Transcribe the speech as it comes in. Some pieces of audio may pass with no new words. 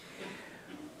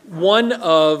One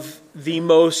of the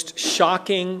most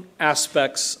shocking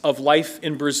aspects of life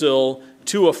in Brazil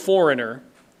to a foreigner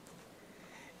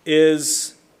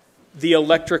is the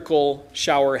electrical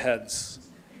shower heads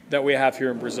that we have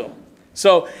here in Brazil.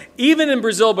 So even in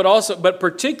Brazil, but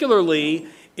particularly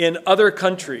in other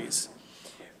countries,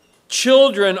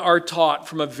 children are taught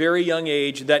from a very young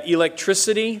age that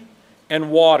electricity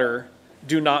and water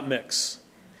do not mix.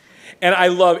 And I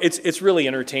love, it's really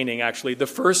entertaining, actually. The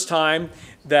first time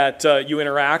that you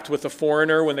interact with a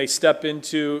foreigner when they step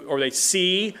into, or they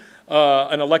see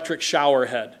an electric shower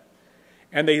head,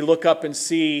 and they look up and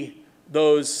see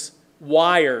those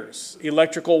wires,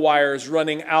 electrical wires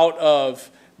running out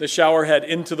of the shower head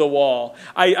into the wall.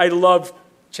 I love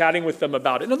chatting with them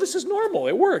about it. No, this is normal.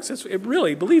 It works. It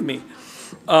really, believe me.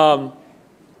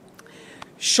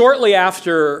 Shortly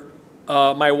after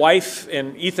my wife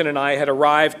and Ethan and I had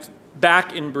arrived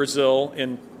back in Brazil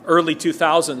in early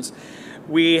 2000s,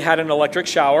 we had an electric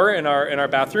shower in our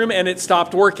bathroom, and it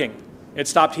stopped working. It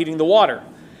stopped heating the water.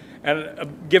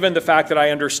 And given the fact that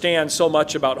I understand so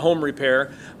much about home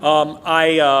repair,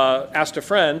 I asked a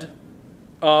friend,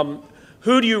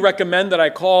 who do you recommend that I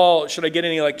call? Should I get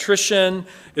an electrician?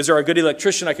 Is there a good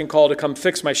electrician I can call to come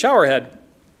fix my shower head?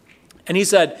 And he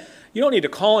said, you don't need to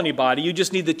call anybody. You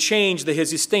just need to change the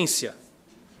resistência.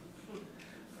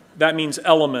 That means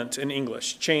element in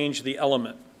English. Change the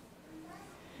element.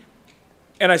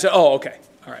 And I said, oh, okay.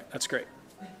 All right, that's great.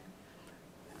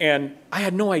 And I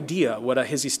had no idea what a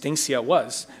resistência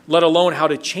was, let alone how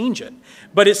to change it.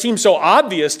 But it seemed so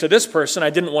obvious to this person, I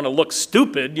didn't want to look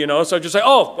stupid, so I just say,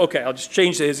 oh, okay, I'll just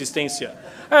change the resistência.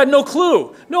 I had no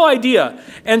clue, no idea.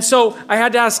 And so I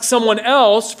had to ask someone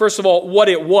else, first of all, what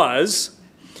it was,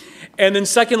 and then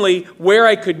secondly, where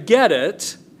I could get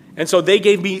it. And so they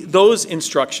gave me those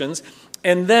instructions.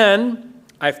 And then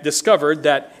I've discovered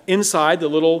that inside the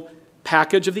little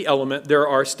package of the element, there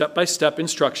are step-by-step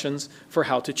instructions for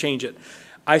how to change it.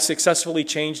 I successfully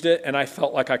changed it, and I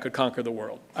felt like I could conquer the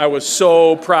world. I was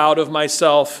so proud of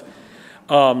myself.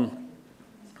 I'm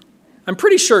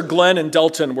pretty sure Glenn and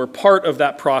Delton were part of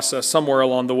that process somewhere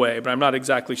along the way, but I'm not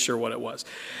exactly sure what it was.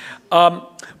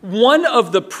 One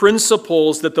of the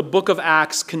principles that the book of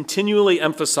Acts continually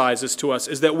emphasizes to us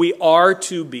is that we are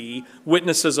to be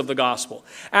witnesses of the gospel.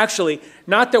 Actually,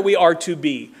 not that we are to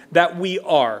be, that we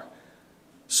are.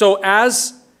 So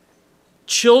as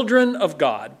children of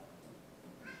God,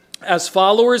 as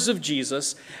followers of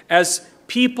Jesus, as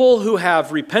people who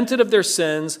have repented of their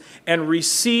sins and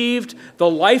received the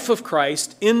life of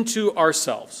Christ into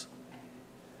ourselves,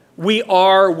 we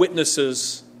are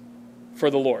witnesses for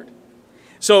the Lord.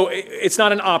 So it's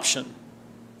not an option.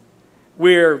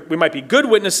 We might be good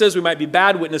witnesses, we might be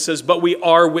bad witnesses, but we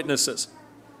are witnesses.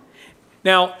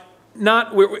 Now,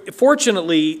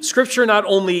 fortunately, Scripture not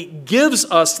only gives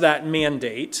us that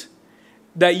mandate,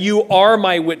 that you are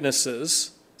my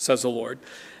witnesses, says the Lord,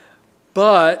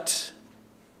 but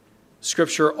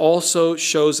Scripture also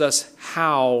shows us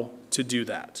how to do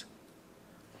that.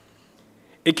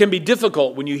 It can be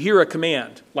difficult when you hear a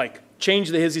command, like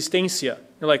change the resistência.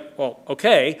 You're like, well,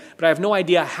 okay, but I have no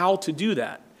idea how to do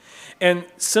that. And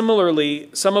similarly,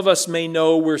 some of us may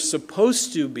know we're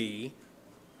supposed to be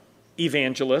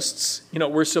evangelists.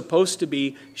 We're supposed to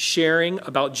be sharing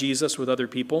about Jesus with other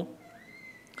people,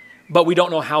 but we don't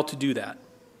know how to do that.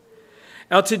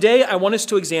 Now, today, I want us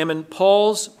to examine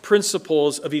Paul's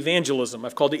principles of evangelism.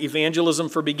 I've called it evangelism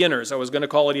for beginners. I was going to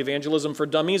call it evangelism for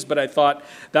dummies, but I thought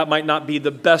that might not be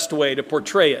the best way to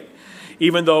portray it.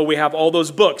 Even though we have all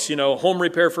those books, home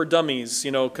repair for dummies,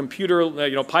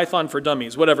 computer, Python for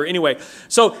dummies, whatever. Anyway,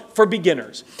 so for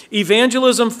beginners,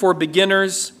 evangelism for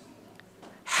beginners,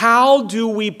 how do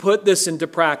we put this into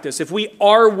practice? If we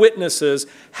are witnesses,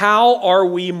 how are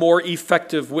we more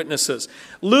effective witnesses?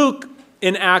 Luke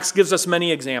in Acts gives us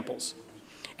many examples,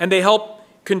 and they help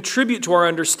contribute to our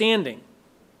understanding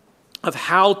of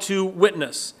how to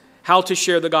witness, how to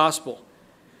share the gospel.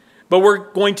 But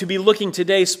we're going to be looking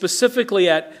today specifically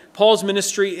at Paul's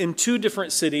ministry in two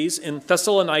different cities, in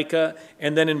Thessalonica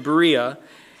and then in Berea.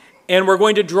 And we're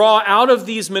going to draw out of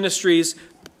these ministries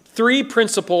three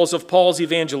principles of Paul's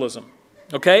evangelism.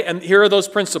 Okay? And here are those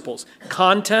principles.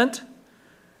 Content,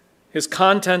 his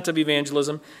content of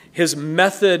evangelism, his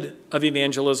method of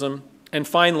evangelism, and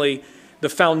finally, the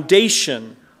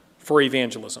foundation for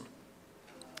evangelism.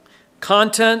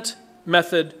 Content,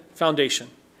 method, foundation.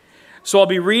 So I'll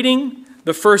be reading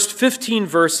the first 15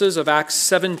 verses of Acts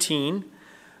 17,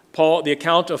 the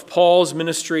account of Paul's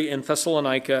ministry in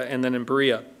Thessalonica and then in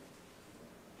Berea.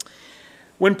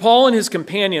 When Paul and his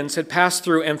companions had passed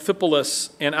through Amphipolis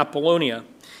and Apollonia,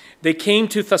 they came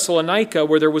to Thessalonica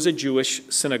where there was a Jewish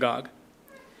synagogue.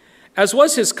 As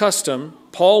was his custom,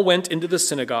 Paul went into the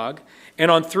synagogue, and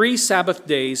on 3 Sabbath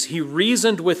days he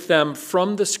reasoned with them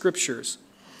from the Scriptures,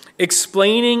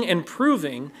 explaining and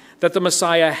proving that the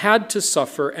Messiah had to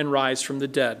suffer and rise from the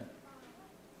dead.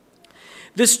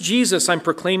 "This Jesus I'm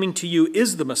proclaiming to you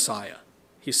is the Messiah,"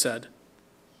 he said.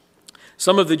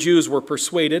 Some of the Jews were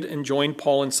persuaded and joined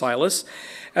Paul and Silas,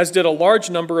 as did a large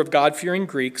number of God-fearing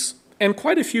Greeks and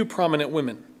quite a few prominent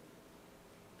women.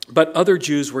 But other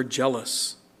Jews were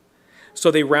jealous. So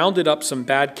they rounded up some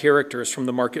bad characters from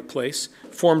the marketplace,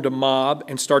 formed a mob,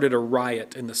 and started a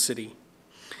riot in the city.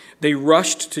 They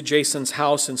rushed to Jason's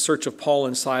house in search of Paul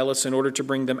and Silas in order to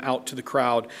bring them out to the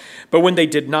crowd. But when they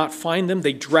did not find them,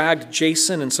 they dragged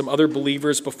Jason and some other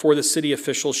believers before the city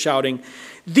officials, shouting,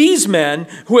 "These men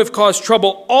who have caused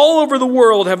trouble all over the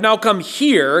world have now come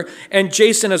here, and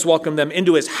Jason has welcomed them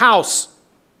into his house."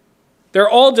 They're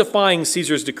all defying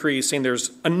Caesar's decree, saying there's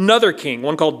another king,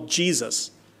 one called Jesus.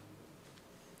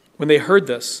 When they heard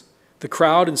this, the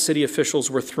crowd and city officials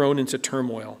were thrown into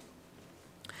turmoil.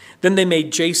 Then they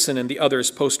made Jason and the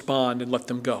others post bond and let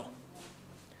them go.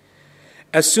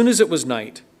 As soon as it was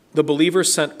night, the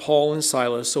believers sent Paul and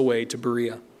Silas away to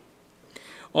Berea.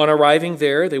 On arriving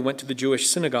there, they went to the Jewish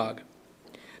synagogue.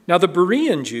 Now the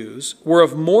Berean Jews were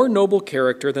of more noble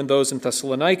character than those in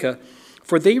Thessalonica,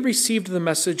 for they received the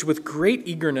message with great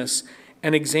eagerness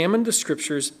and examined the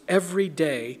Scriptures every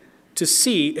day to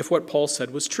see if what Paul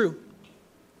said was true.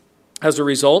 As a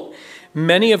result,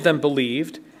 many of them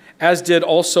believed, as did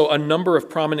also a number of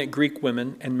prominent Greek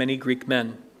women and many Greek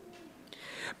men.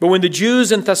 But when the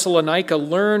Jews in Thessalonica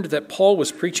learned that Paul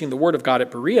was preaching the word of God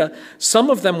at Berea, some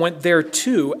of them went there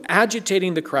too,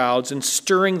 agitating the crowds and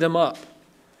stirring them up.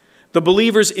 The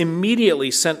believers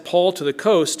immediately sent Paul to the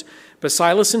coast, but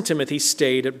Silas and Timothy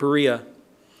stayed at Berea.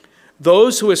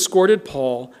 Those who escorted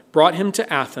Paul brought him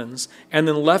to Athens and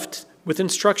then left with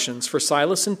instructions for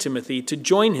Silas and Timothy to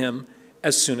join him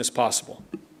as soon as possible.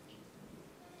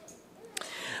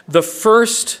 The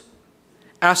first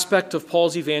aspect of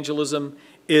Paul's evangelism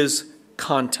is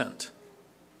content.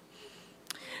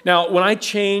 Now, when I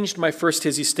changed my first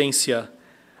hesistancia,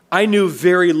 I knew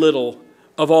very little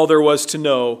of all there was to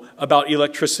know about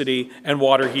electricity and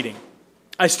water heating.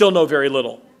 I still know very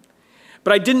little.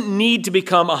 But I didn't need to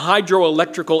become a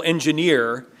hydroelectrical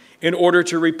engineer in order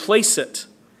to replace it.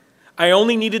 I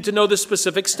only needed to know the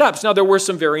specific steps. Now, there were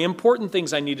some very important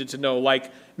things I needed to know,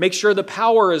 like make sure the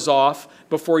power is off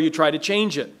before you try to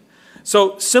change it.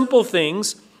 So simple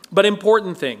things, but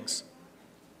important things.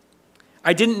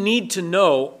 I didn't need to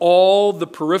know all the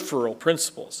peripheral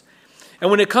principles. And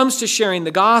when it comes to sharing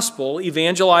the gospel,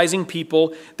 evangelizing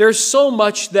people, there's so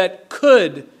much that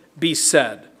could be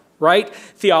said, right?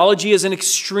 Theology is an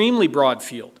extremely broad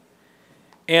field.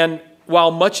 And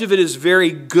while much of it is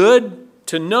very good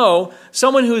to know,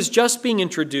 someone who is just being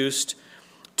introduced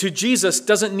to Jesus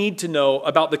doesn't need to know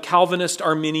about the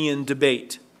Calvinist-Arminian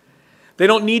debate. They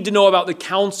don't need to know about the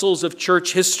councils of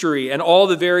church history and all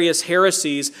the various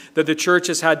heresies that the church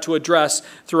has had to address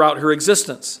throughout her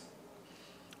existence.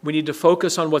 We need to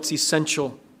focus on what's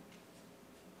essential.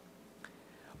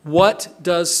 What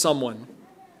does someone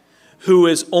who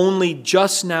is only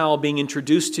just now being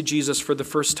introduced to Jesus for the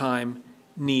first time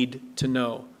need to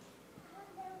know?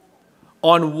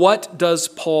 On what does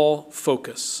Paul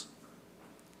focus?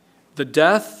 The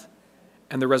death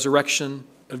and the resurrection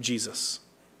of Jesus.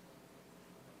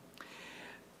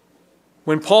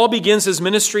 When Paul begins his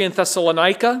ministry in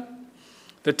Thessalonica,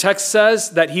 the text says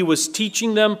that he was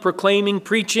teaching them, proclaiming,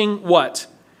 preaching what?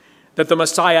 That the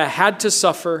Messiah had to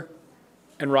suffer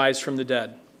and rise from the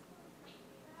dead.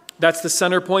 That's the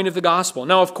center point of the gospel.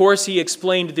 Now, of course, he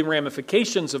explained the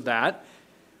ramifications of that,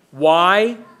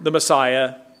 why the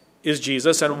Messiah is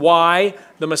Jesus and why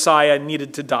the Messiah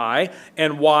needed to die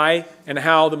and why and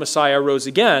how the Messiah rose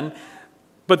again.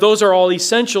 But those are all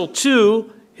essential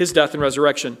to his death and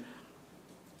resurrection.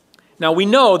 Now, we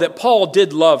know that Paul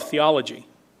did love theology,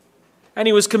 and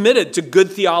he was committed to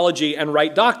good theology and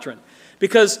right doctrine,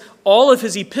 because all of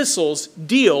his epistles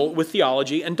deal with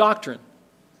theology and doctrine.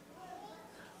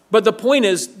 But the point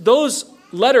is, those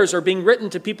letters are being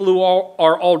written to people who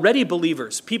are already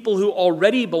believers, people who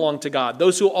already belong to God,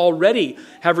 those who already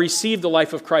have received the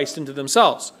life of Christ into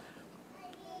themselves.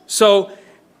 So,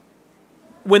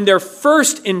 when they're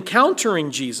first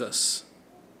encountering Jesus,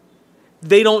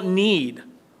 they don't need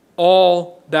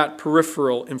all that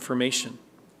peripheral information.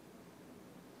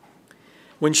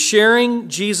 When sharing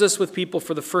Jesus with people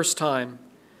for the first time,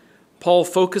 Paul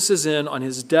focuses in on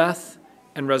his death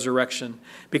and resurrection,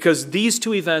 because these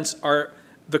two events are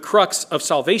the crux of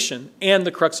salvation and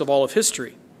the crux of all of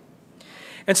history.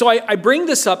 And so I bring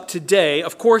this up today,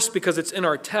 of course, because it's in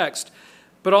our text,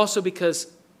 but also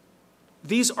because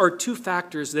these are two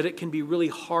factors that it can be really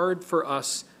hard for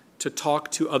us to talk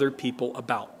to other people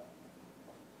about.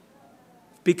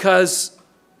 Because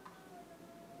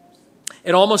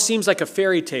it almost seems like a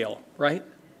fairy tale, right?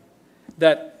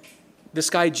 That this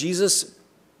guy, Jesus,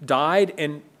 died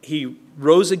and he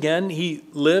rose again, he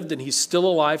lived, and he's still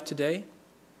alive today.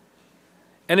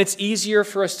 And it's easier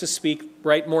for us to speak,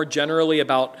 right, more generally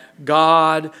about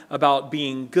God, about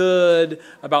being good,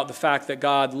 about the fact that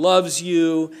God loves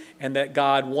you and that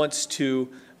God wants to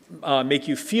make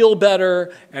you feel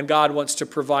better, and God wants to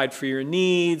provide for your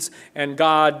needs, and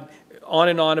God, on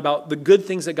and on about the good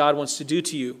things that God wants to do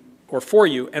to you or for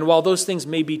you. And while those things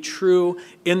may be true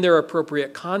in their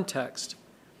appropriate context,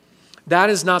 that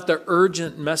is not the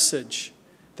urgent message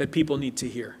that people need to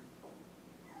hear.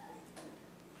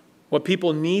 What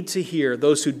people need to hear,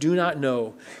 those who do not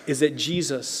know, is that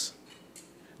Jesus,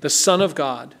 the Son of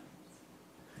God,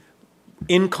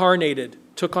 incarnated,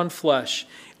 took on flesh,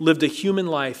 lived a human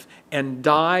life, and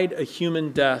died a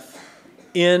human death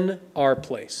in our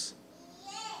place.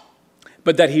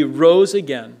 But that he rose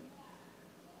again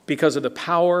because of the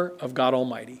power of God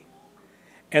Almighty.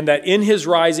 And that in his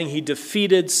rising, he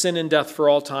defeated sin and death for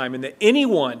all time. And that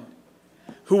anyone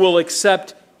who will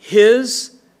accept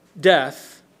his death,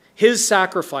 his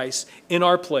sacrifice in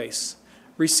our place,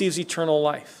 receives eternal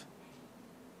life.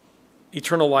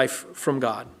 Eternal life from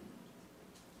God.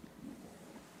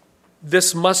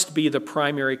 This must be the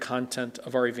primary content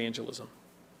of our evangelism.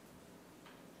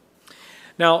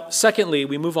 Now, secondly,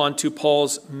 we move on to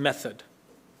Paul's method.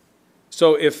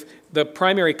 So if the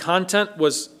primary content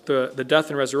was the death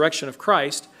and resurrection of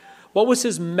Christ, what was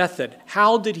his method?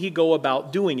 How did he go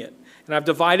about doing it? And I've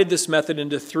divided this method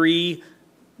into three,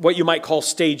 what you might call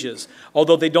stages,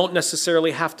 although they don't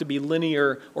necessarily have to be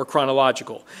linear or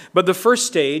chronological. But the first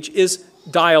stage is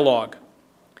dialogue.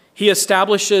 He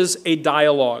establishes a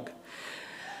dialogue.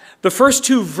 The first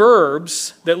two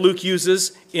verbs that Luke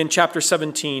uses in chapter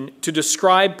 17 to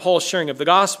describe Paul's sharing of the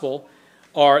gospel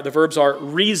the verbs are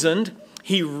reasoned.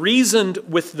 He reasoned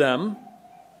with them,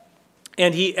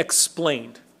 and he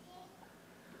explained.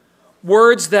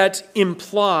 Words that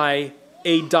imply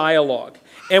a dialogue.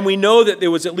 And we know that it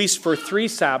was at least for 3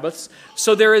 Sabbaths,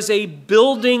 so there is a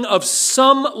building of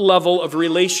some level of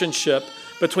relationship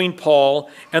between Paul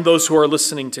and those who are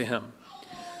listening to him.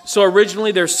 So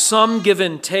originally there's some give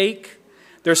and take.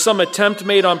 There's some attempt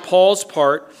made on Paul's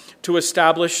part to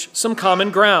establish some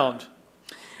common ground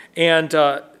and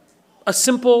a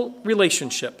simple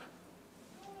relationship.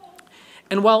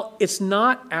 And while it's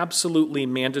not absolutely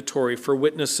mandatory for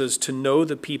witnesses to know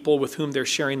the people with whom they're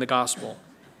sharing the gospel,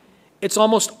 it's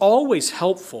almost always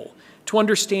helpful to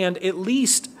understand at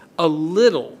least a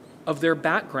little of their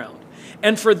background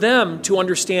and for them to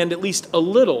understand at least a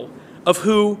little of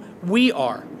who we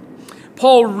are.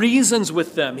 Paul reasons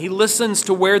with them. He listens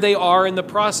to where they are in the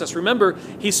process. Remember,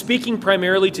 he's speaking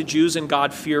primarily to Jews and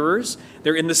God-fearers.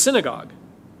 They're in the synagogue,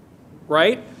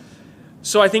 right?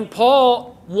 So I think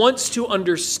Paul wants to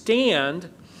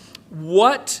understand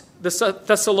what the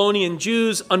Thessalonian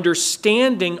Jews'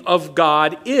 understanding of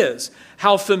God is.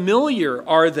 How familiar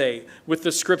are they with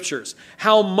the scriptures?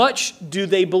 How much do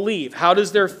they believe? How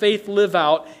does their faith live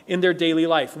out in their daily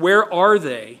life? Where are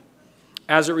they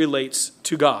as it relates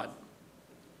to God?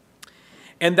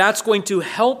 And that's going to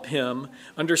help him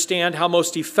understand how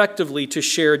most effectively to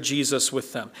share Jesus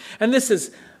with them. And this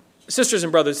is, sisters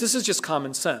and brothers, this is just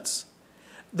common sense.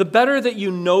 The better that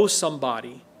you know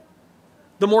somebody,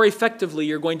 the more effectively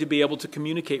you're going to be able to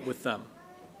communicate with them.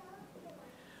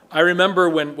 I remember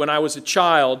when I was a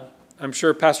child, I'm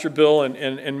sure Pastor Bill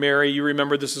and Mary, you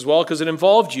remember this as well because it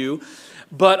involved you,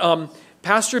 but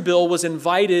Pastor Bill was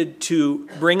invited to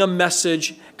bring a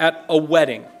message at a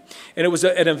wedding. And it was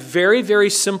at a very, very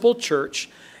simple church.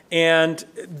 And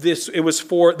it was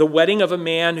for the wedding of a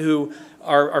man who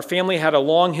our family had a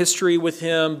long history with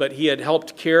him, but he had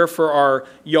helped care for our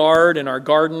yard and our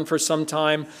garden for some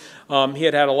time. He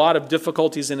had had a lot of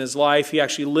difficulties in his life. He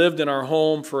actually lived in our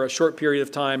home for a short period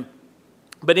of time.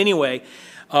 But anyway,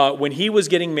 when he was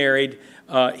getting married,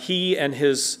 he and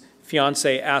his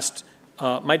fiancée asked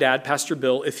my dad, Pastor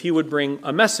Bill, if he would bring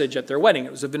a message at their wedding.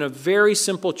 It was in a very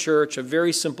simple church, a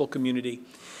very simple community.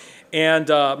 And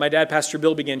my dad, Pastor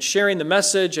Bill, began sharing the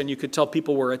message, and you could tell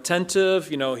people were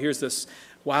attentive. You know, here's this,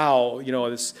 wow,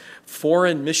 this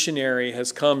foreign missionary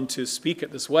has come to speak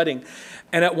at this wedding.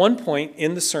 And at one point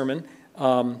in the sermon,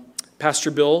 Pastor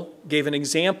Bill gave an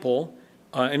example,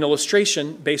 an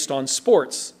illustration based on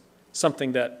sports,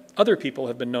 something that other people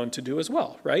have been known to do as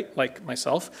well, right? Like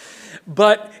myself.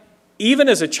 But even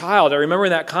as a child, I remember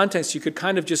in that context, you could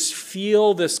kind of just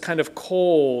feel this kind of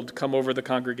cold come over the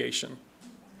congregation,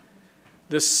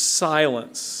 this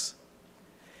silence.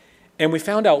 And we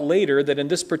found out later that in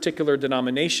this particular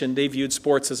denomination, they viewed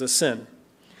sports as a sin.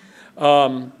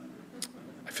 I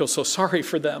feel so sorry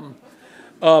for them.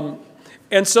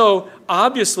 And so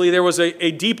obviously there was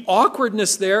a deep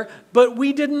awkwardness there, but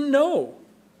we didn't know.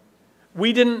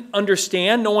 We didn't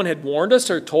understand. No one had warned us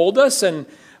or told us, and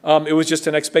it was just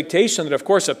an expectation that, of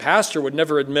course, a pastor would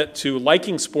never admit to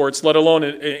liking sports, let alone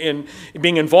in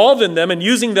being involved in them and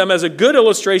using them as a good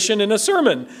illustration in a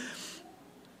sermon.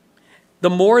 The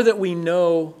more that we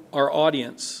know our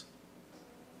audience,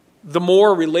 the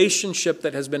more relationship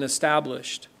that has been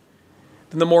established,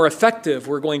 then the more effective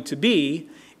we're going to be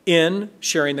in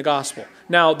sharing the gospel.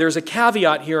 Now, there's a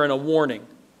caveat here and a warning.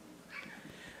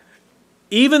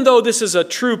 Even though this is a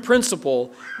true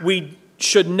principle, we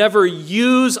should never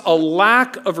use a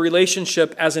lack of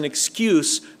relationship as an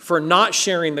excuse for not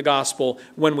sharing the gospel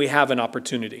when we have an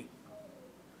opportunity.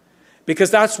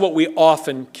 Because that's what we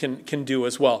often can do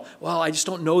as well. Well, I just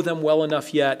don't know them well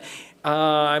enough yet.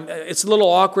 It's a little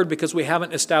awkward because we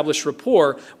haven't established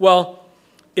rapport. Well,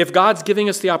 if God's giving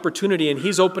us the opportunity and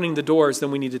He's opening the doors,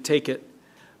 then we need to take it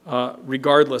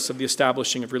regardless of the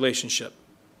establishing of relationship.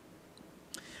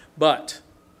 But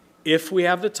if we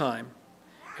have the time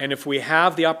and if we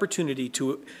have the opportunity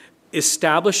to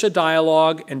establish a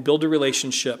dialogue and build a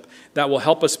relationship, that will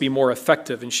help us be more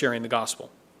effective in sharing the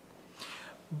gospel.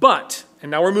 But,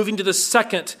 and now we're moving to the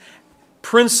second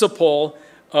principle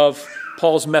of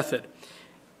Paul's method.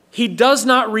 He does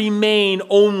not remain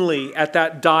only at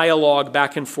that dialogue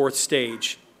back and forth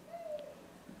stage.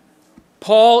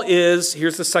 Paul is,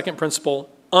 here's the second principle,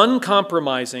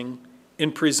 uncompromising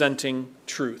in presenting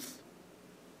truth.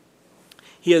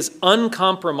 He is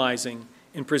uncompromising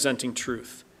in presenting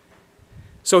truth.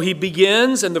 So he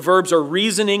begins, and the verbs are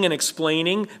reasoning and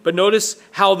explaining, but notice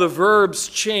how the verbs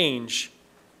change.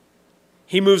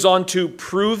 He moves on to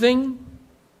proving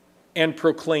and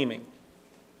proclaiming.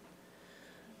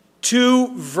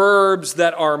 Two verbs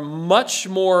that are much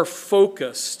more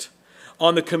focused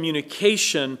on the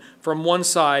communication from one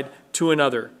side to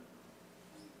another.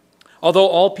 Although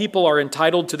all people are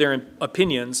entitled to their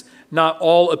opinions, not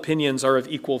all opinions are of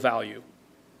equal value.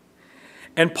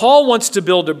 And Paul wants to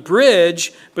build a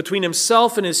bridge between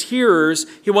himself and his hearers.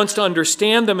 He wants to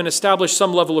understand them and establish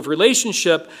some level of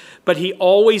relationship, but he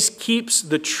always keeps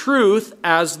the truth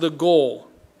as the goal.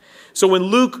 So when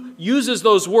Luke uses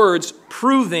those words,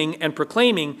 proving and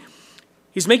proclaiming,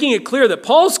 he's making it clear that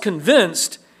Paul's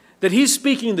convinced that he's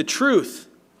speaking the truth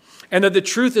and that the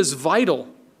truth is vital.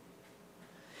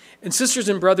 And sisters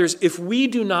and brothers, if we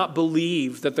do not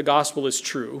believe that the gospel is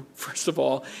true, first of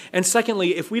all, and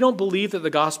secondly, if we don't believe that the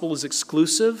gospel is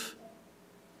exclusive,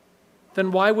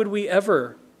 then why would we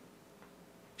ever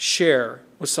share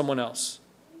with someone else?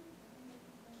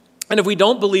 And if we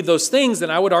don't believe those things, then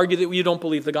I would argue that you don't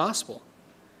believe the gospel.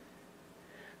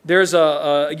 There's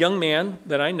a young man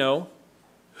that I know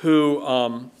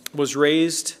who was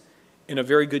raised in a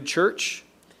very good church,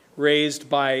 raised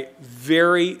by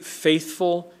very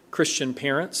faithful Christian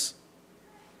parents,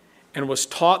 and was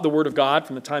taught the Word of God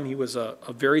from the time he was a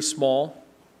very small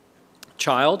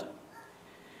child.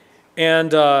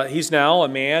 And he's now a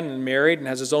man and married and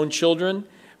has his own children.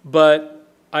 But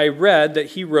I read that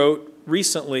he wrote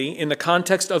recently in the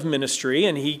context of ministry,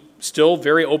 and he still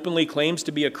very openly claims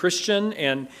to be a Christian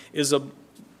and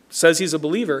says he's a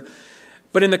believer.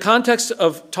 But in the context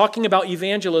of talking about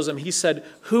evangelism, he said,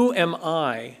 "Who am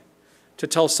I to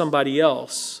tell somebody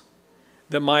else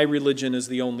that my religion is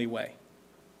the only way?"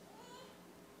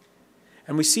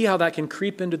 And we see how that can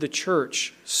creep into the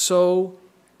church so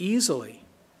easily.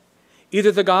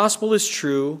 Either the gospel is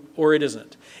true or it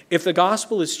isn't. If the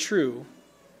gospel is true,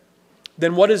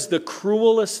 then what is the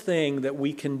cruelest thing that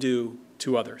we can do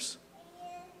to others?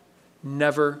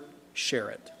 Never share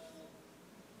it.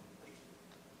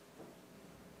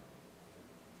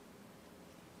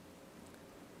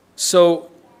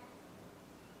 So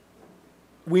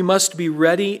we must be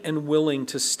ready and willing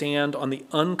to stand on the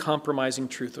uncompromising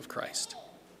truth of Christ.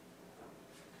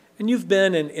 And you've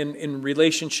been in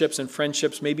relationships and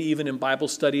friendships, maybe even in Bible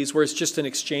studies, where it's just an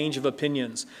exchange of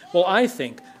opinions. Well, I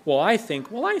think. At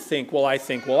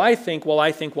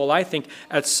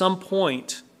some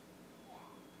point,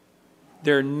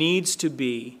 there needs to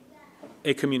be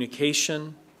a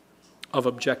communication of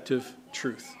objective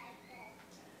truth.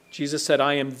 Jesus said,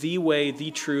 "I am the way,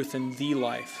 the truth, and the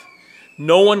life.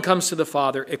 No one comes to the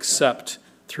Father except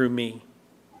through me."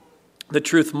 The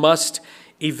truth must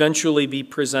eventually be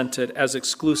presented as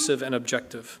exclusive and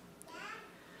objective.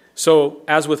 So,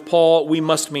 as with Paul, we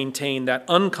must maintain that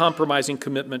uncompromising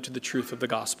commitment to the truth of the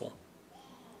gospel.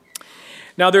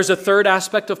 Now, there's a third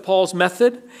aspect of Paul's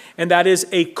method, and that is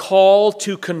a call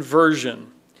to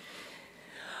conversion.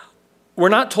 We're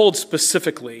not told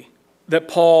specifically that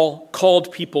Paul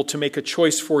called people to make a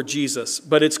choice for Jesus,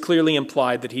 but it's clearly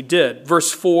implied that he did.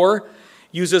 Verse 4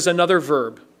 uses another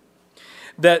verb,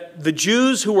 that the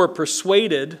Jews who were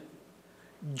persuaded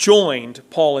joined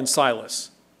Paul and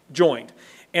Silas. Joined.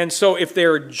 And so if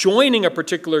they're joining a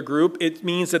particular group, it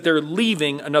means that they're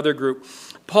leaving another group.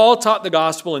 Paul taught the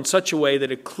gospel in such a way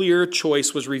that a clear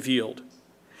choice was revealed.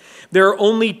 There are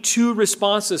only two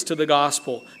responses to the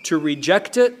gospel: to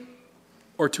reject it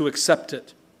or to accept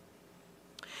it.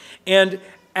 And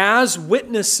as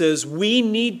witnesses, we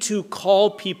need to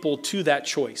call people to that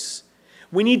choice.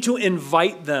 We need to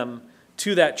invite them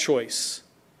to that choice.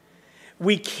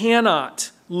 We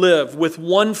cannot live with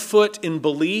one foot in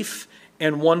belief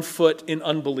and one foot in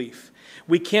unbelief.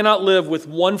 We cannot live with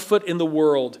one foot in the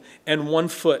world and one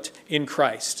foot in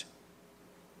Christ.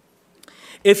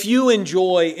 If you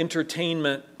enjoy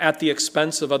entertainment at the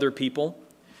expense of other people,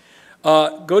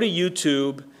 go to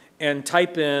YouTube and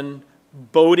type in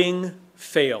boating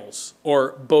fails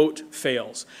or boat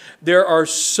fails. There are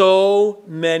so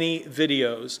many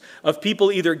videos of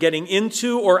people either getting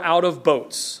into or out of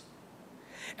boats.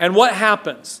 And what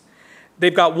happens?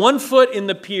 They've got one foot on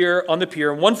the pier,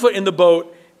 and one foot in the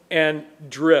boat, and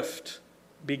drift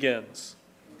begins.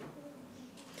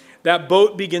 That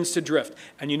boat begins to drift.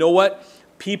 And you know what?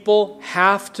 People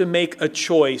have to make a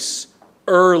choice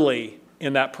early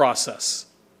in that process.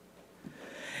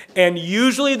 And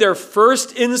usually their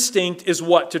first instinct is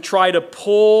what? To try to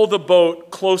pull the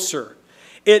boat closer.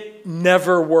 It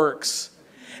never works.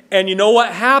 And you know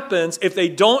what happens if they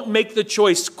don't make the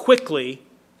choice quickly,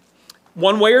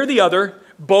 one way or the other,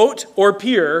 boat or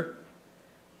pier?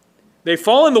 They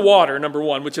fall in the water, number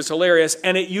one, which is hilarious,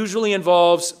 and it usually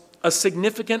involves a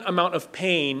significant amount of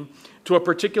pain to a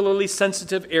particularly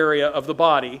sensitive area of the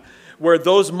body, where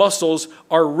those muscles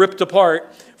are ripped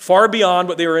apart far beyond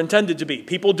what they were intended to be.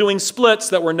 People doing splits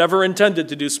that were never intended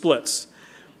to do splits.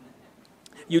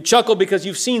 You chuckle because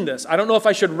you've seen this. I don't know if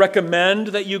I should recommend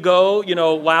that you go,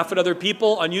 laugh at other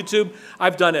people on YouTube.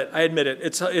 I've done it. I admit it.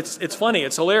 It's funny.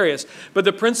 It's hilarious. But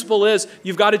the principle is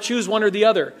you've got to choose one or the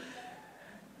other.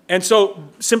 And so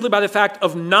simply by the fact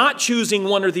of not choosing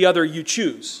one or the other, you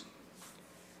choose.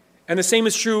 And the same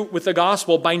is true with the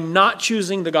gospel. By not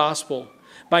choosing the gospel,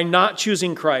 by not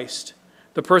choosing Christ,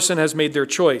 the person has made their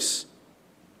choice.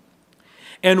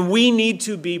 And we need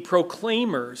to be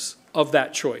proclaimers of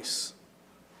that choice.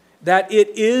 That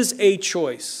it is a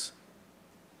choice.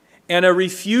 And a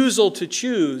refusal to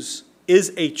choose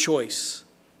is a choice.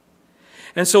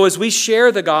 And so as we share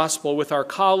the gospel with our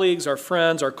colleagues, our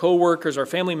friends, our co-workers, our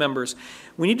family members,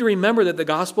 we need to remember that the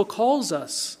gospel calls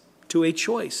us to a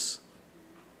choice.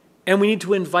 And we need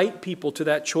to invite people to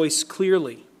that choice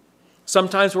clearly.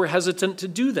 Sometimes we're hesitant to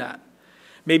do that.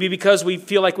 Maybe because we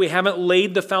feel like we haven't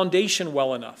laid the foundation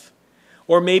well enough.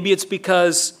 Or maybe it's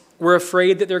because we're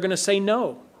afraid that they're going to say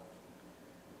no.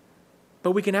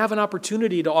 But we can have an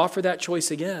opportunity to offer that choice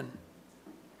again.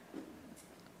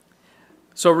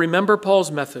 So remember Paul's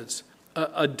methods.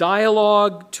 A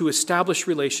dialogue to establish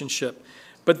relationship,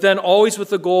 but then always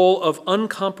with the goal of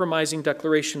uncompromising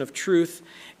declaration of truth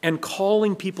and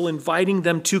calling people, inviting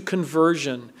them to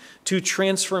conversion, to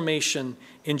transformation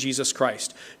in Jesus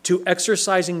Christ, to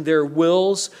exercising their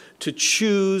wills to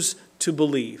choose to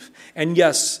believe. And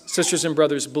yes, sisters and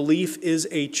brothers, belief is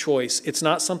a choice. It's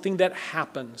not something that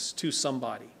happens to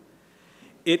somebody.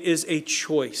 It is a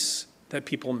choice that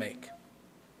people make.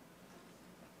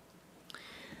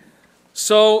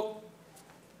 So,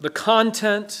 the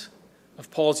content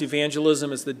of Paul's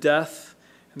evangelism is the death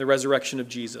and the resurrection of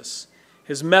Jesus.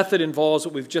 His method involves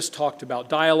what we've just talked about: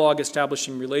 dialogue,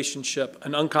 establishing relationship,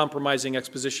 an uncompromising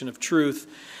exposition of truth,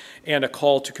 and a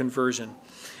call to conversion.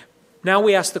 Now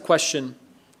we ask the question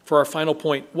for our final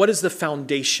point: what is the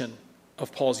foundation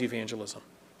of Paul's evangelism?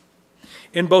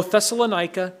 In both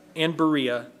Thessalonica and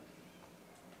Berea,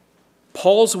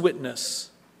 Paul's witness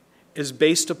is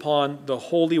based upon the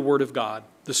holy word of God,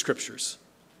 the Scriptures.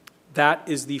 That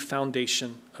is the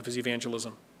foundation of his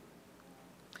evangelism.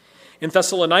 In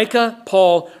Thessalonica,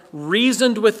 Paul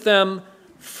reasoned with them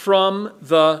from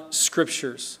the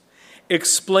Scriptures,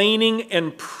 explaining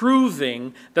and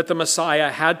proving that the Messiah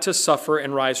had to suffer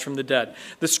and rise from the dead.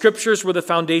 The Scriptures were the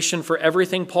foundation for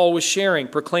everything Paul was sharing,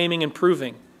 proclaiming, and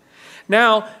proving.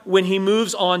 Now, when he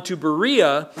moves on to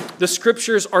Berea, the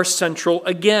Scriptures are central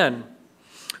again.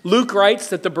 Luke writes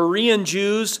that the Berean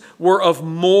Jews were of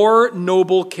more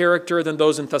noble character than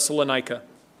those in Thessalonica.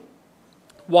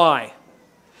 Why?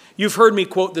 You've heard me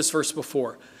quote this verse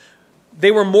before.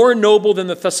 They were more noble than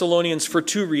the Thessalonians for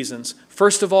two reasons.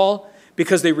 First of all,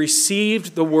 because they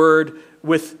received the word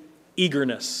with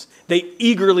eagerness. They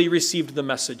eagerly received the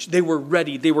message. They were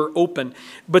ready. They were open.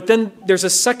 But then there's a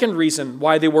second reason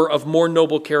why they were of more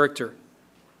noble character.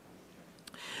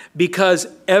 Because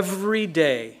every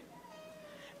day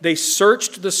they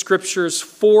searched the scriptures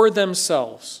for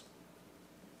themselves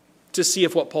to see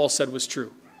if what Paul said was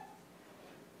true.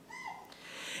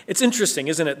 It's interesting,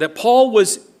 isn't it, that Paul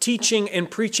was teaching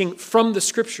and preaching from the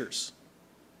scriptures.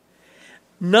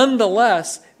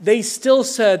 Nonetheless, they still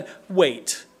said,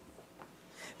 wait,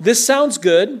 this sounds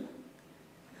good.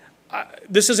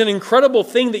 This is an incredible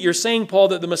thing that you're saying, Paul,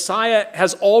 that the Messiah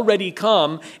has already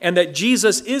come and that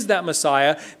Jesus is that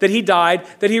Messiah, that he died,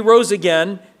 that he rose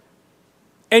again.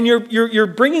 And you're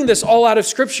bringing this all out of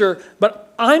Scripture,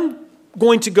 but I'm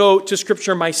going to go to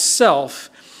Scripture myself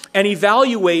and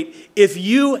evaluate if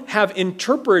you have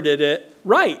interpreted it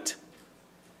right.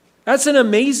 That's an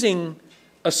amazing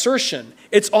assertion.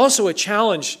 It's also a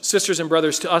challenge, sisters and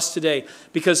brothers, to us today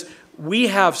because we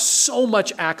have so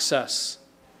much access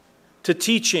to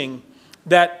teaching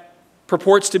that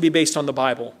purports to be based on the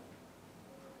Bible.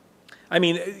 I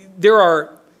mean, there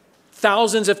are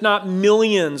thousands, if not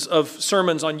millions, of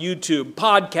sermons on YouTube,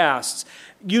 podcasts,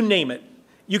 you name it.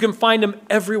 You can find them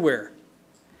everywhere.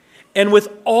 And with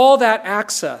all that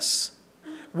access,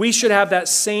 we should have that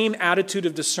same attitude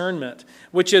of discernment,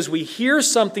 which is we hear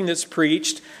something that's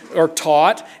preached or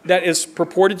taught that is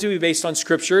purported to be based on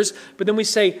scriptures, but then we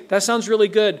say, that sounds really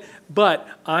good, but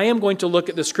I am going to look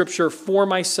at the scripture for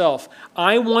myself.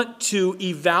 I want to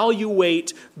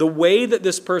evaluate the way that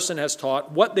this person has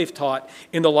taught, what they've taught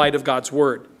in the light of God's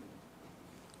word.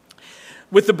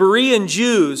 With the Berean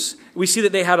Jews, we see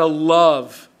that they had a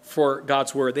love for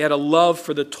God's word. They had a love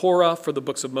for the Torah, for the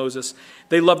books of Moses.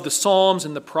 They loved the Psalms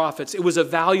and the prophets. It was a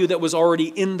value that was already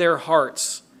in their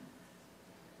hearts.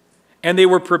 And they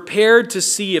were prepared to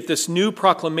see if this new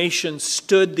proclamation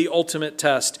stood the ultimate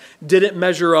test. Did it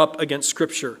measure up against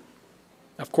Scripture?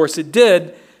 Of course it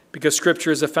did, because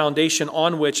Scripture is a foundation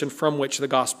on which and from which the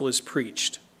gospel is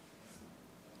preached.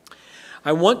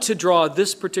 I want to draw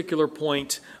this particular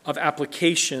point of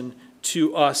application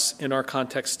to us in our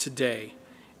context today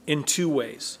in two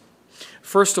ways.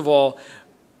 First of all,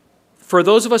 for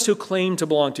those of us who claim to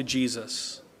belong to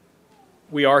Jesus,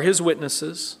 we are his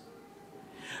witnesses.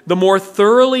 The more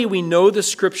thoroughly we know the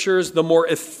scriptures, the more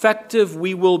effective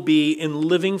we will be in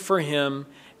living for him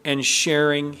and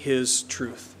sharing his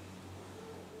truth.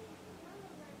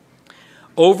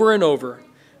 Over and over,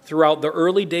 throughout the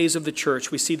early days of the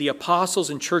church, we see the apostles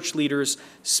and church leaders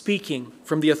speaking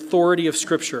from the authority of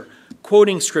Scripture,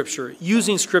 quoting Scripture,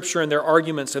 using Scripture in their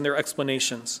arguments and their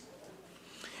explanations.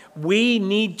 We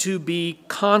need to be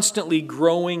constantly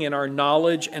growing in our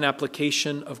knowledge and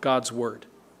application of God's Word.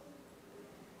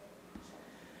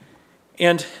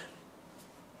 And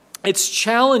it's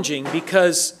challenging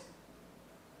because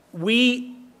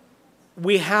we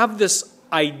have this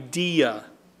idea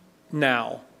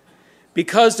now,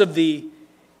 because of the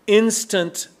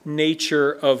instant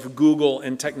nature of Google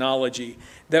and technology,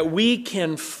 that we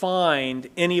can find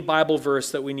any Bible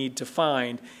verse that we need to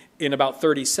find in about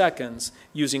 30 seconds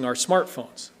using our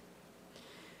smartphones.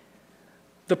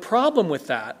 The problem with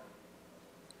that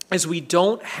is we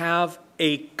don't have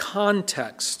a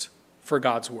context for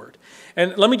God's Word.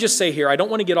 And let me just say here, I don't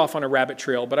want to get off on a rabbit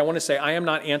trail, but I want to say I am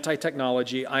not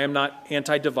anti-technology. I am not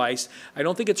anti-device. I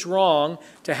don't think it's wrong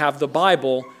to have the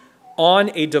Bible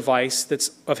on a device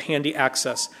that's of handy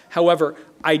access. However,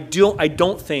 I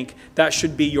don't think that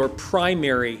should be your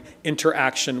primary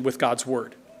interaction with God's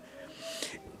Word.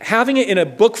 Having it in a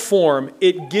book form,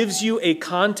 it gives you a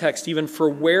context even for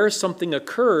where something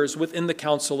occurs within the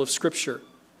counsel of Scripture.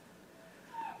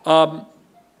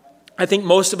 I think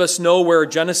most of us know where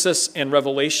Genesis and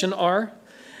Revelation are,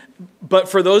 but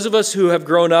for those of us who have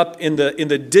grown up in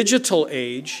the digital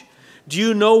age, do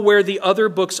you know where the other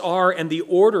books are and the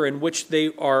order in which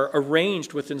they are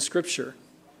arranged within Scripture?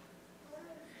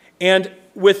 And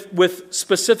with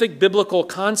specific biblical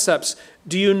concepts,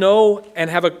 do you know and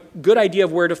have a good idea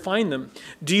of where to find them?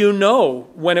 Do you know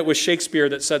when it was Shakespeare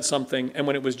that said something and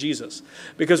when it was Jesus?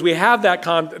 Because we have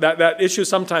that issue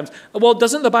sometimes. Well,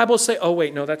 doesn't the Bible say, oh,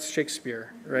 wait, no, that's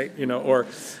Shakespeare, right?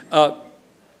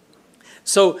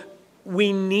 So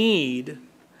we need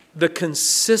the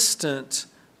consistent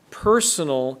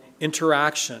personal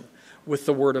interaction with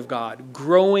the Word of God,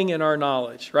 growing in our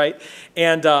knowledge, right?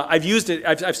 And I've used it,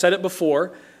 I've said it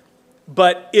before,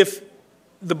 but if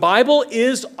the Bible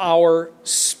is our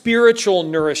spiritual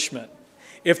nourishment,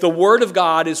 if the Word of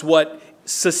God is what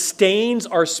sustains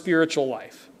our spiritual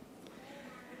life,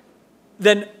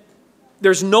 then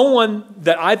there's no one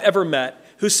that I've ever met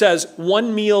who says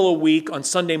one meal a week on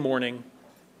Sunday morning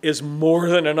is more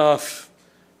than enough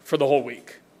for the whole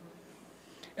week.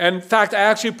 And in fact, I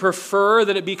actually prefer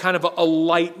that it be kind of a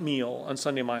light meal on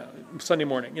Sunday morning,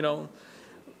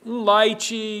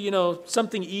 lychee,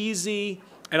 something easy,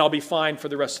 and I'll be fine for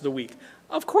the rest of the week.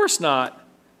 Of course not.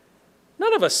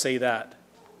 None of us say that.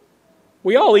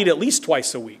 We all eat at least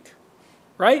twice a week,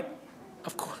 right?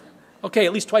 Of course. Okay,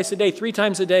 at least twice a day, 3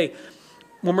 times a day.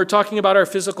 When we're talking about our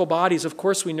physical bodies, of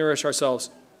course we nourish ourselves.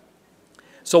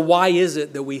 So why is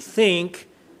it that we think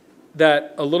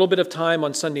that a little bit of time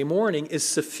on Sunday morning is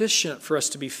sufficient for us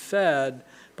to be fed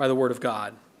by the Word of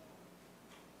God?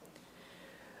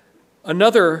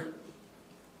 Another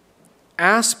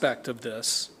aspect of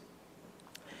this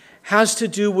has to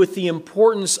do with the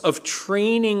importance of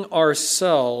training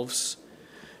ourselves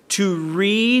to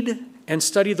read and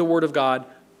study the Word of God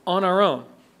on our own.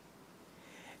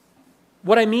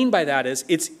 What I mean by that is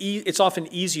it's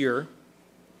often easier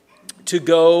to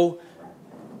go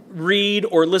read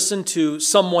or listen to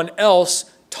someone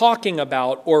else talking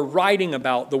about or writing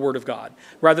about the Word of God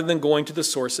rather than going to the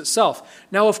source itself.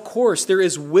 Now, of course, there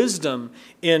is wisdom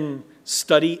in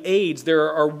study aids.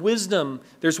 There's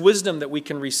wisdom that we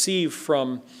can receive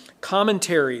from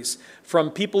commentaries, from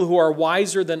people who are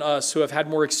wiser than us, who have had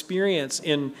more experience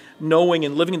in knowing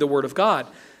and living the Word of God.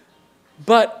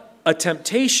 But a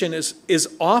temptation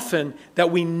is often that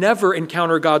we never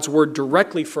encounter God's Word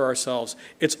directly for ourselves.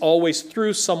 It's always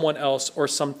through someone else or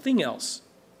something else.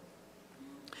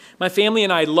 My family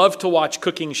and I love to watch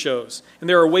cooking shows, and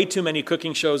there are way too many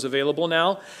cooking shows available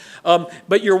now.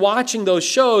 But you're watching those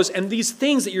shows, and these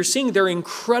things that you're seeing, they're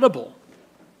incredible.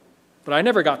 But I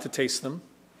never got to taste them.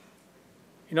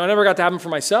 I never got to have them for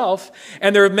myself.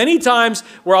 And there are many times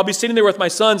where I'll be sitting there with my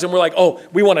sons, and we're like, oh,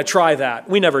 we want to try that.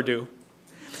 We never do.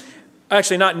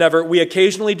 Actually, not never. We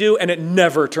occasionally do, and it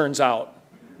never turns out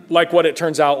like what it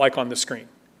turns out like on the screen.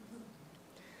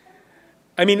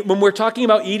 I mean, when we're talking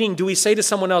about eating, do we say to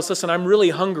someone else, listen, I'm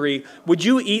really hungry. Would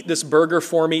you eat this burger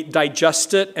for me,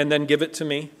 digest it, and then give it to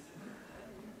me?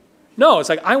 No, it's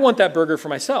like, I want that burger for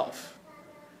myself.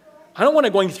 I don't want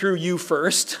it going through you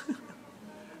first.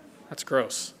 That's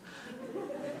gross.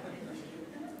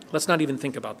 Let's not even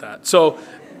think about that.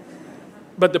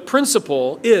 But the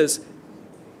principle is,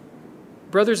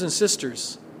 brothers and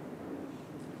sisters,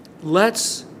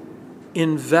 let's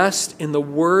invest in the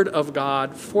Word of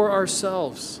God for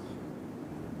ourselves.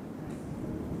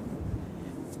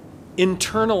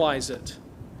 Internalize it,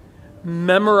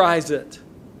 memorize it,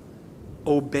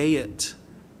 obey it,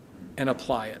 and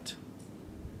apply it.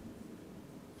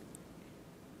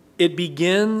 It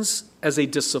begins as a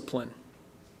discipline,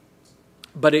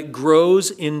 but it grows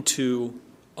into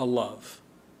a love.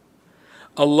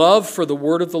 A love for the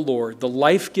Word of the Lord, the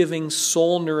life-giving,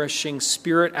 soul-nourishing,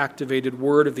 Spirit-activated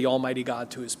Word of the Almighty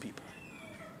God to His people.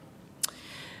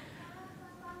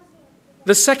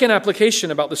 The second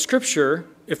application about the Scripture,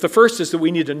 if the first is that we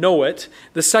need to know it,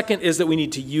 the second is that we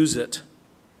need to use it.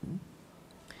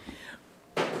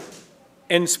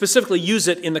 And specifically use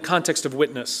it in the context of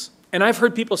witness. And I've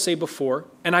heard people say before,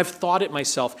 and I've thought it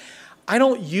myself, I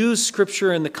don't use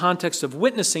Scripture in the context of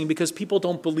witnessing because people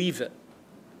don't believe it.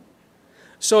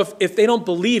 So if they don't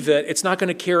believe it, it's not going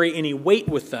to carry any weight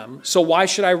with them. So why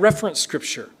should I reference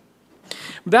Scripture?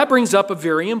 That brings up a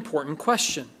very important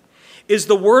question. Is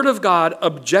the Word of God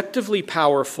objectively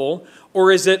powerful,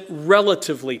 or is it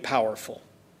relatively powerful?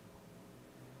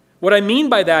 What I mean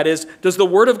by that is, does the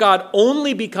Word of God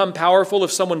only become powerful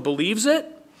if someone believes it?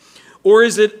 Or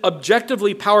is it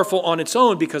objectively powerful on its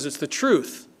own because it's the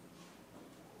truth?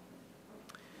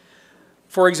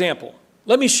 For example,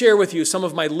 let me share with you some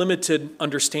of my limited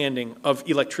understanding of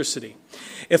electricity.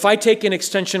 If I take an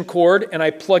extension cord and I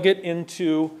plug it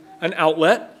into an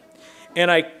outlet,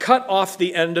 and I cut off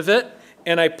the end of it,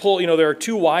 and I pull, there are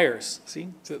 2 wires. See?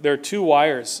 So there are 2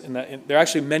 wires. There are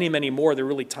actually many, many more. They're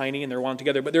really tiny and they're wound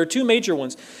together. But there are 2 major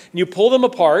ones. And you pull them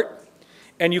apart,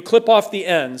 and you clip off the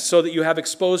ends so that you have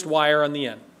exposed wire on the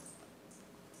end.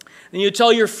 Then you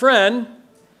tell your friend,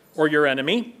 or your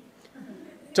enemy,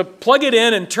 to plug it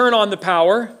in and turn on the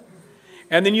power.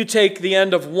 And then you take the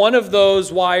end of one of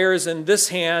those wires in this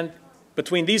hand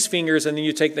between these fingers, and then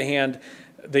you take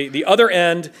the other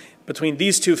end between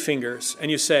these 2 fingers,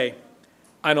 and you say,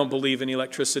 I don't believe in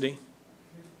electricity.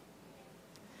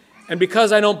 And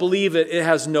because I don't believe it, it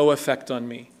has no effect on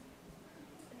me.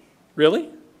 Really?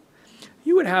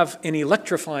 You would have an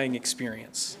electrifying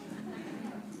experience.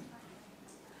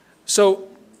 So,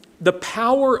 the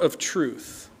power of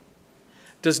truth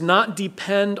does not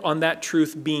depend on that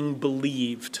truth being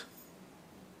believed.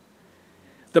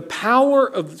 The power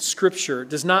of Scripture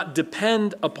does not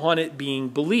depend upon it being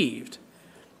believed.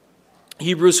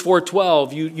 Hebrews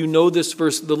 4:12, you know this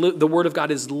verse, the Word of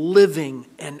God is living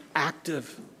and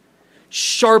active,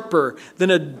 sharper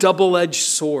than a double-edged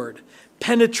sword,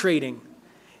 penetrating,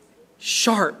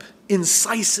 sharp,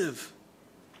 incisive.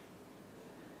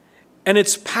 And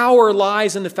its power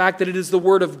lies in the fact that it is the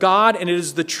Word of God and it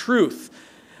is the truth.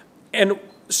 And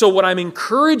so what I'm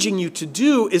encouraging you to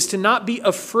do is to not be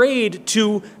afraid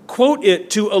to quote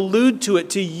it, to allude to it,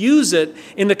 to use it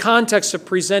in the context of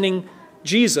presenting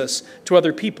Jesus to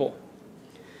other people.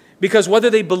 Because whether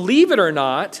they believe it or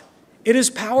not, it is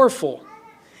powerful.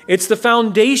 It's the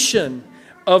foundation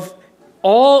of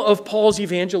all of Paul's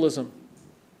evangelism.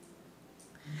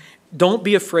 Don't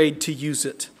be afraid to use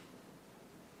it.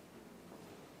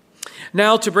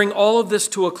 Now, to bring all of this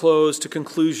to a close, to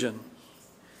conclusion,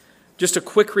 just a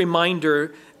quick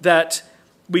reminder that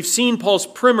we've seen Paul's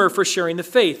primer for sharing the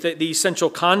faith, that the essential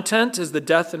content is the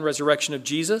death and resurrection of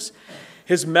Jesus.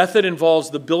 His method involves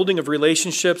the building of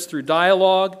relationships through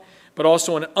dialogue, but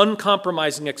also an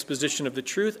uncompromising exposition of the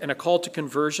truth and a call to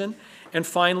conversion. And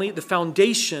finally, the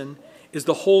foundation is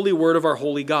the holy word of our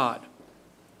holy God.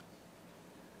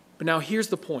 But now here's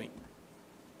the point.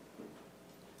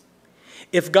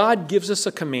 If God gives us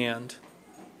a command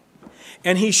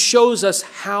and he shows us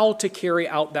how to carry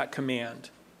out that command,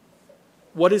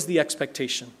 what is the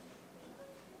expectation?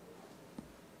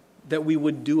 That we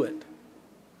would do it.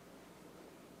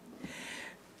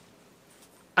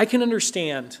 I can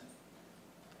understand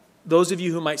those of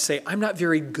you who might say, I'm not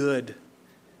very good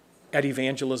at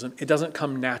evangelism. It doesn't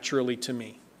come naturally to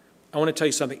me. I want to tell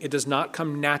you something. It does not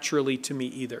come naturally to me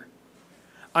either.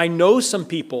 I know some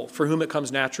people for whom it comes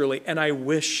naturally, and I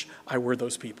wish I were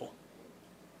those people.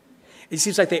 It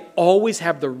seems like they always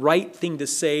have the right thing to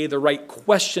say, the right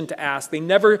question to ask. They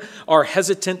never are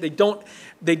hesitant.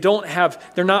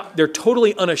 They're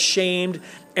totally unashamed,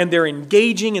 and they're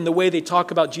engaging in the way they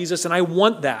talk about Jesus, and I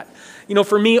want that. You know,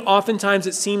 for me, oftentimes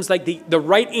it seems like the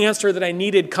right answer that I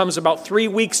needed comes about 3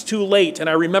 weeks too late, and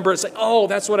I remember it's like, oh,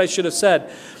 that's what I should have said.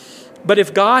 But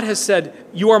if God has said,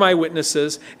 you are my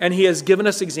witnesses, and he has given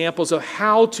us examples of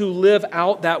how to live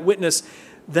out that witness,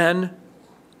 then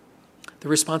the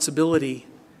responsibility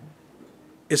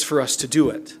is for us to do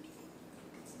it.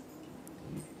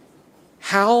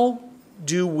 How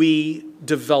do we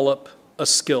develop a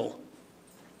skill?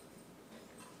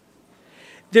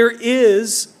 There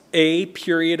is a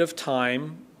period of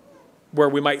time where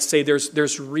we might say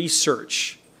there's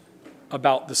research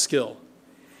about the skill.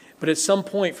 But at some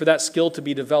point, for that skill to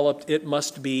be developed, it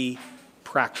must be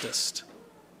practiced.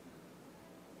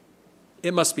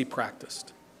 It must be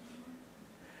practiced.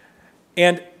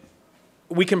 And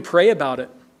we can pray about it,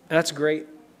 and that's great,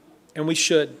 and we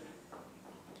should.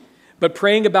 But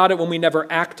praying about it when we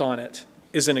never act on it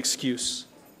is an excuse.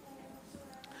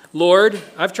 Lord,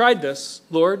 I've tried this.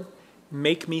 Lord,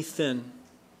 make me thin.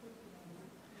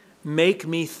 Make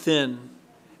me thin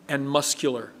and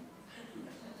muscular.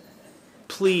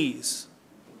 Please.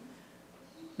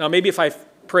 Now, maybe if I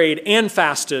prayed and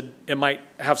fasted, it might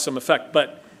have some effect,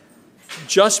 but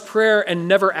just prayer and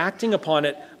never acting upon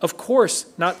it, of course,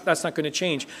 that's not going to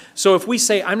change. So if we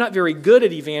say, I'm not very good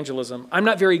at evangelism, I'm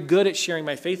not very good at sharing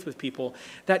my faith with people,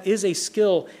 that is a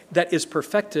skill that is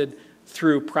perfected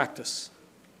through practice.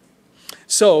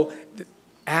 So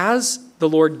as the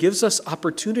Lord gives us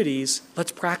opportunities,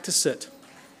 let's practice it.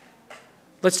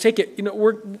 Let's take it. You know,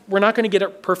 we're not going to get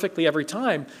it perfectly every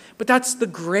time, but that's the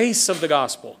grace of the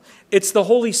gospel. It's the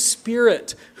Holy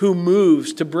Spirit who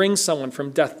moves to bring someone from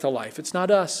death to life. It's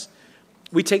not us.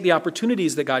 We take the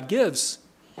opportunities that God gives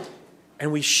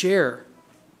and we share.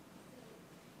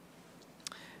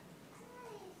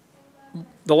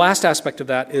 The last aspect of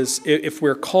that is if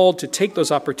we're called to take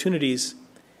those opportunities,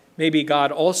 maybe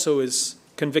God also is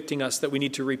convicting us that we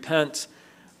need to repent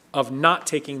of not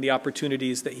taking the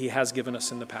opportunities that he has given us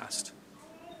in the past.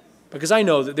 Because I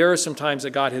know that there are some times that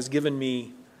God has given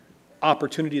me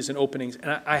opportunities and openings,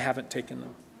 and I haven't taken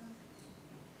them.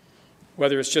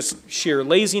 Whether it's just sheer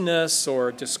laziness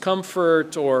or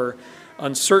discomfort or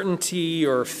uncertainty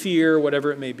or fear,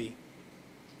 whatever it may be.